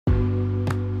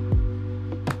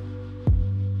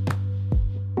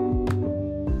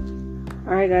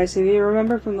Alright guys, if you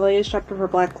remember from the latest chapter for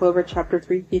Black Clover, chapter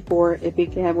 354, it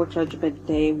began with Judgment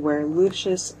Day, where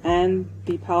Lucius and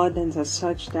the Paladins has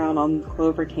touched down on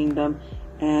Clover Kingdom,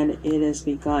 and it has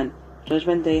begun.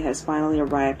 Judgment Day has finally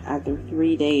arrived after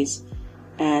 3 days,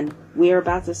 and we are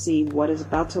about to see what is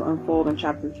about to unfold in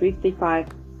chapter 355,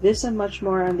 this and much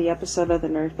more on the episode of the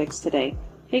Nerd Fix today.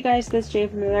 Hey guys, this is Jay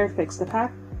from the Nerd Fix, the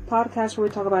podcast where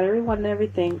we talk about everyone and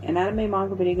everything, and anime,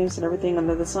 manga, video games, and everything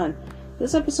under the sun.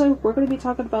 This episode, we're going to be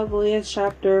talking about the latest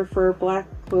chapter for Black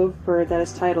Clover that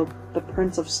is titled The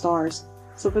Prince of Stars.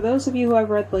 So for those of you who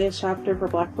have read the latest chapter for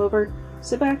Black Clover,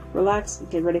 sit back, relax, and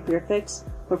get ready for your fix.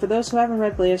 But for those who haven't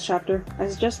read the latest chapter, I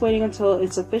suggest waiting until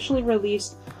it's officially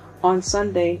released on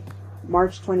Sunday,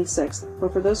 March 26th.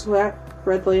 But for those who have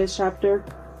read the latest chapter,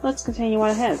 let's continue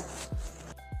on ahead.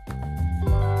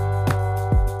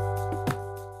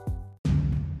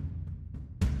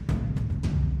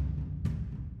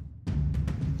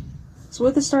 So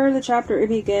with the start of the chapter, it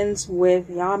begins with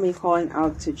Yami calling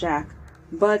out to Jack,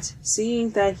 but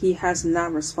seeing that he has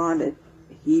not responded,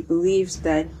 he believes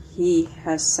that he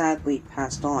has sadly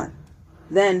passed on.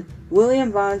 Then,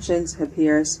 William Vengeance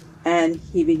appears, and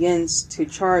he begins to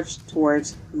charge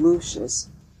towards Lucius,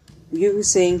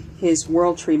 using his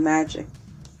World Tree magic,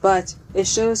 but it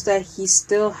shows that he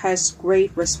still has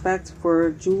great respect for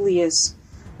Julius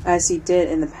as he did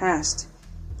in the past,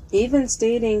 even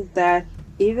stating that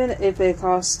even if it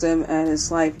costs him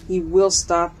his life, he will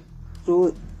stop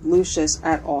Lucius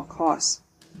at all costs.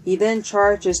 He then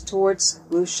charges towards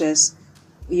Lucius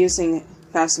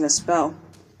casting a spell.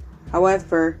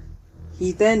 However,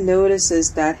 he then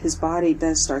notices that his body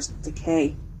then starts to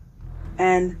decay.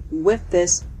 And with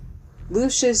this,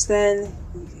 Lucius then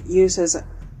uses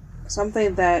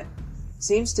something that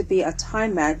seems to be a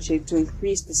time magic to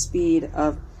increase the speed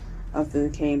of the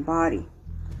decaying body.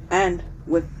 And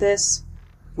with this,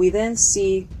 we then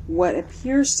see what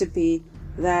appears to be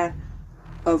that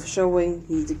of showing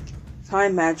the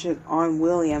time magic on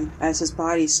William as his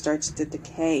body starts to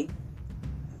decay.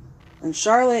 And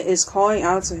Charlotte is calling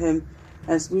out to him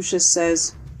as Lucius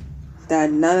says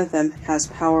that none of them has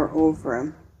power over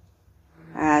him,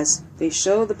 as they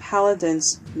show the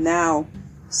Paladins now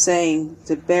saying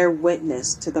to bear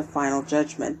witness to the final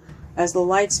judgment, as the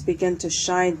lights begin to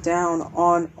shine down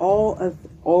on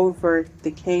over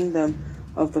the kingdom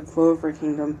of the Clover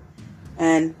Kingdom,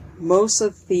 and most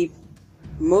of the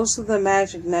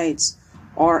Magic Knights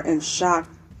are in shock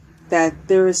that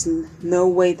there is no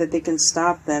way that they can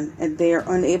stop them, and they are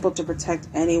unable to protect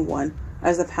anyone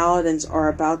as the Paladins are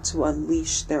about to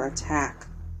unleash their attack.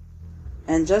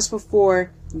 And just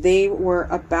before they were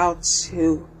about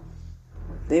to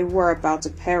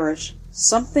perish,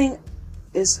 something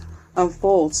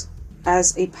unfolds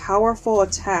as a powerful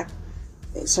attack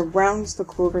surrounds the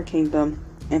Clover Kingdom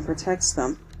and protects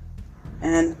them.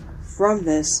 And from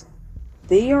this,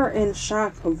 they are in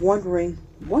shock of wondering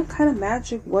what kind of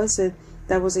magic was it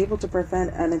that was able to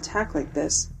prevent an attack like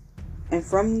this. And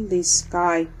from the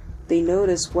sky, they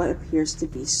notice what appears to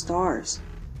be stars.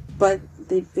 But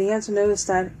they began to notice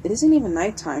that it isn't even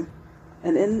nighttime.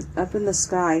 And up in the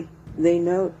sky,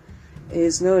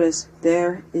 noticed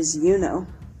there is Yuno,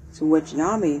 to which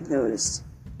Yami noticed.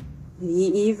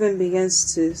 He even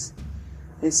begins to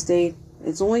state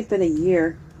it's only been a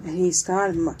year and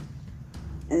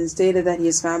stated that he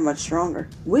has gotten much stronger,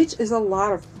 which is a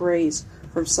lot of praise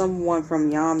from someone from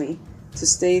Yami to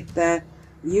state that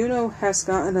Yuno has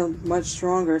gotten much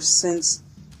stronger since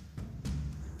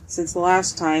the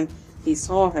last time he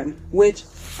saw him, which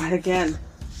again,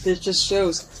 this just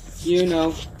shows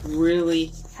Yuno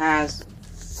really has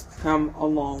come a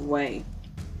long way.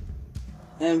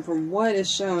 And from what is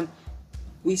shown,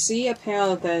 we see a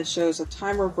panel that shows a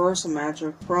time reversal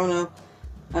magic, Chrono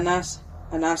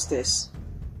Anastas,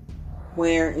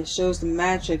 where it shows the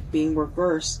magic being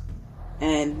reversed.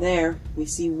 And there we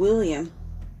see William,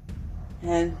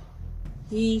 and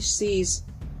he sees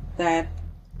that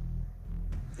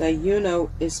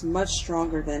Yuno is much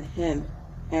stronger than him,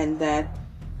 and that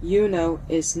Yuno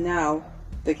is now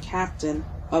the captain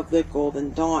of the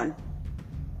Golden Dawn,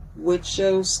 which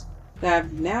shows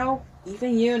that now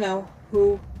even Yuno,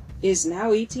 who is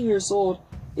now 18 years old,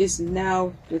 is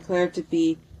now declared to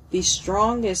be the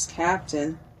strongest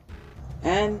captain,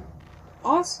 and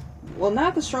also, well,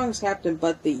 not the strongest captain,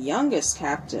 but the youngest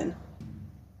captain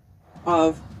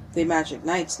of the Magic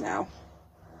Knights now.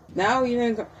 Now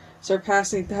even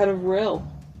surpassing that of Rill,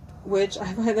 which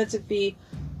I find that to be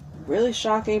really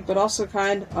shocking, but also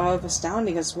kind of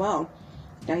astounding as well.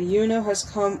 Now Yuno has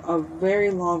come a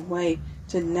very long way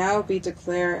to now be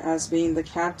declared as being the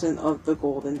captain of the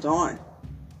Golden Dawn.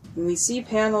 And we see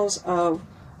panels of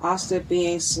Asta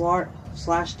being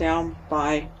slashed down,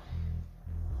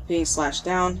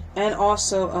 and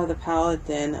also of the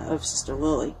paladin of Sister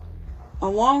Lily,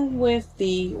 along with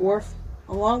the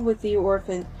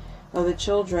orphan of the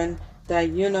children that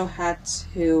Yuno had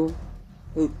to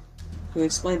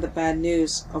explain the bad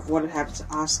news of what had happened to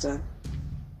Asta.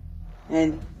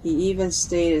 And he even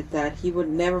stated that he would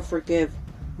never forgive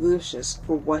Lucius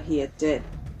for what he had did,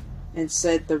 and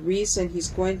said the reason he's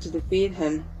going to defeat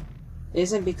him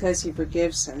isn't because he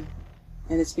forgives him,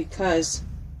 and it's because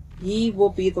he will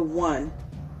be the one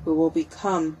who will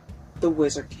become the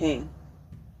Wizard King.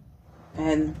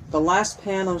 And the last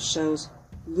panel shows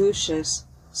Lucius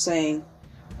saying,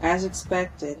 "As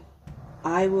expected,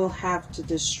 I will have to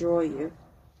destroy you,"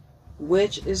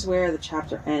 which is where the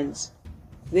chapter ends.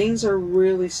 Things are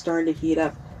really starting to heat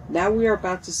up. Now we are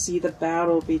about to see the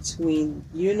battle between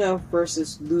Yuno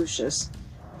versus Lucius,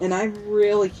 and I'm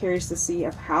really curious to see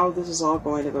of how this is all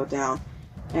going to go down.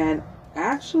 And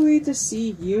actually to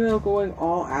see Yuno going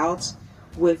all out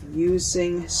with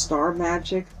using star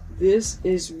magic, this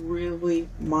is really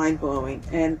mind-blowing.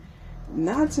 And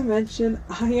not to mention,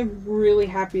 I am really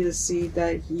happy to see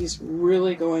that he's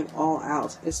really going all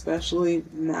out, especially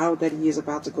now that he is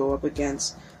about to go up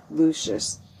against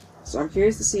Lucius. So I'm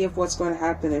curious to see if what's going to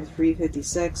happen in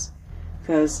 356,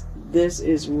 because this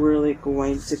is really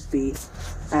going to be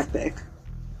epic.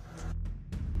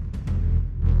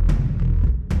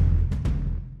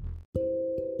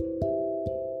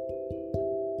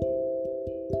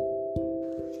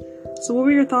 So what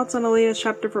were your thoughts on the latest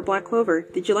chapter for Black Clover?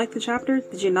 Did you like the chapter?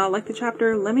 Did you not like the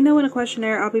chapter? Let me know in a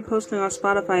questionnaire I'll be posting on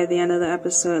Spotify at the end of the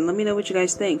episode, and let me know what you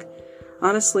guys think.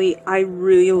 Honestly, I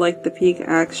really like the peak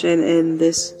action in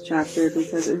this chapter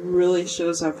because it really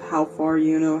shows off how far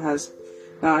Yuno has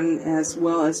gotten, as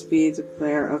well as being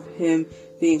declare of him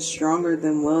being stronger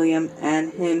than William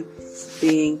and him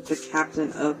being the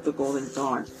captain of the Golden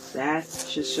Dawn. That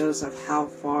just shows off how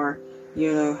far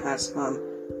Yuno has come.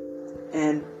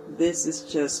 And this is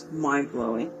just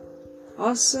mind-blowing.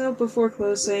 Also, before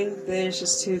closing, there's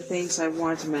just two things I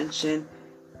want to mention.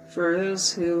 For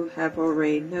those who have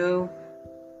already know,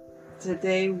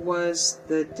 today was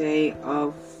the day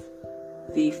of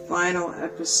the final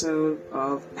episode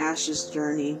of Ash's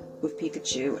journey with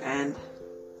Pikachu, and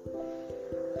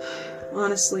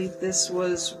honestly, this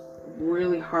was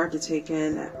really hard to take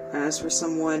in, as for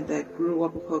someone that grew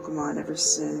up with Pokemon ever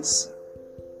since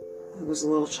I was a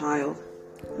little child.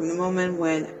 From the moment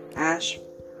when Ash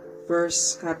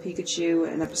first got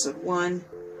Pikachu in episode 1,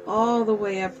 all the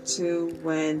way up to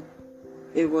when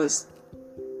it was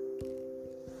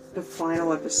the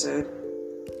final episode.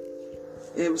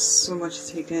 It was so much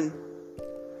to take in.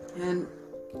 And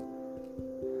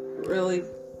really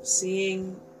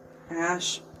seeing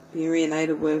Ash be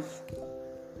reunited with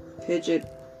Pidgeot,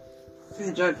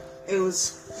 it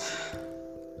was...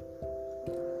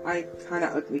 I kind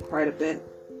of ugly cried a bit.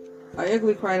 I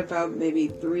ugly cried about maybe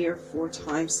 3 or 4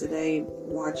 times today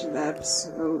watching that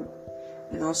episode,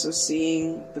 and also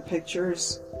seeing the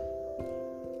pictures.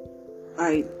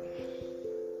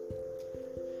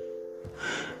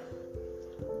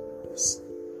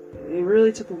 It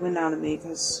really took the wind out of me,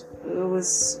 because it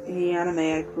was an anime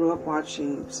I grew up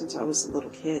watching since I was a little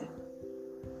kid.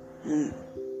 And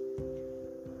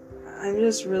I'm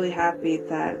just really happy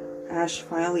that Ash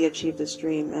finally achieved his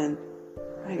dream, and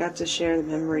I got to share the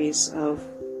memories of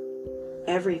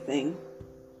everything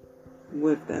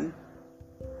with them.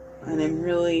 And I'm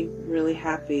really, really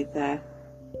happy that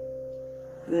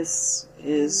this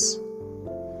is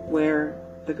where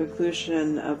the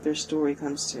conclusion of their story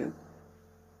comes to.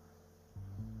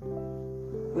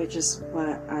 Which is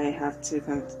what I have to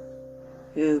come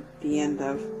to the end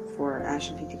of for Ash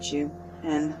and Pikachu.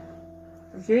 And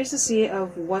I'm curious to see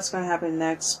of what's going to happen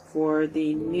next for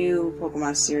the new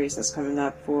Pokemon series that's coming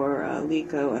up for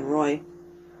Liko and Roy.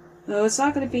 Though it's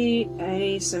not going to be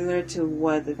any similar to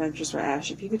what the Adventures for Ash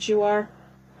and Pikachu are,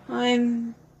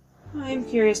 I'm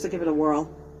curious to give it a whirl.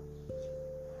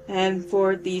 And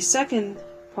for the second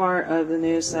part of the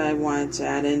news that I wanted to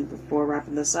add in before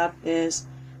wrapping this up is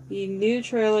the new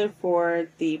trailer for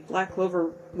the Black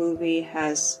Clover movie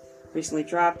has recently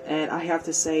dropped, and I have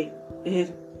to say, it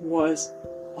was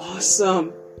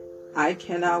awesome. I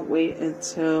cannot wait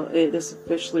until it is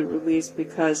officially released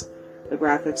because the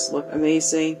graphics look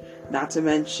amazing, not to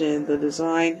mention the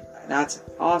design. That's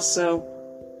also,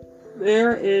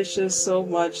 there is just so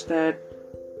much that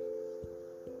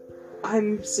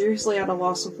I'm seriously at a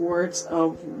loss of words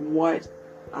of what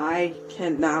I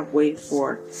cannot wait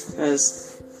for,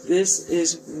 because this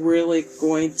is really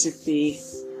going to be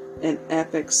an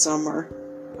epic summer.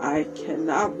 I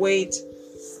cannot wait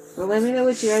But let me know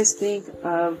what you guys think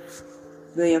of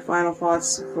the final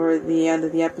thoughts for the end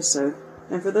of the episode.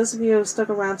 And for those of you who have stuck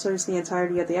around towards the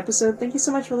entirety of the episode, thank you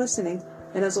so much for listening.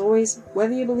 And as always,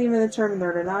 whether you believe in the term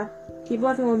nerd or not, keep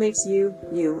loving what makes you,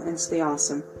 you, and stay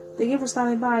awesome. Thank you for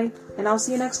stopping by, and I'll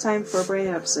see you next time for a brand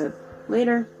new episode.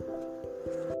 Later!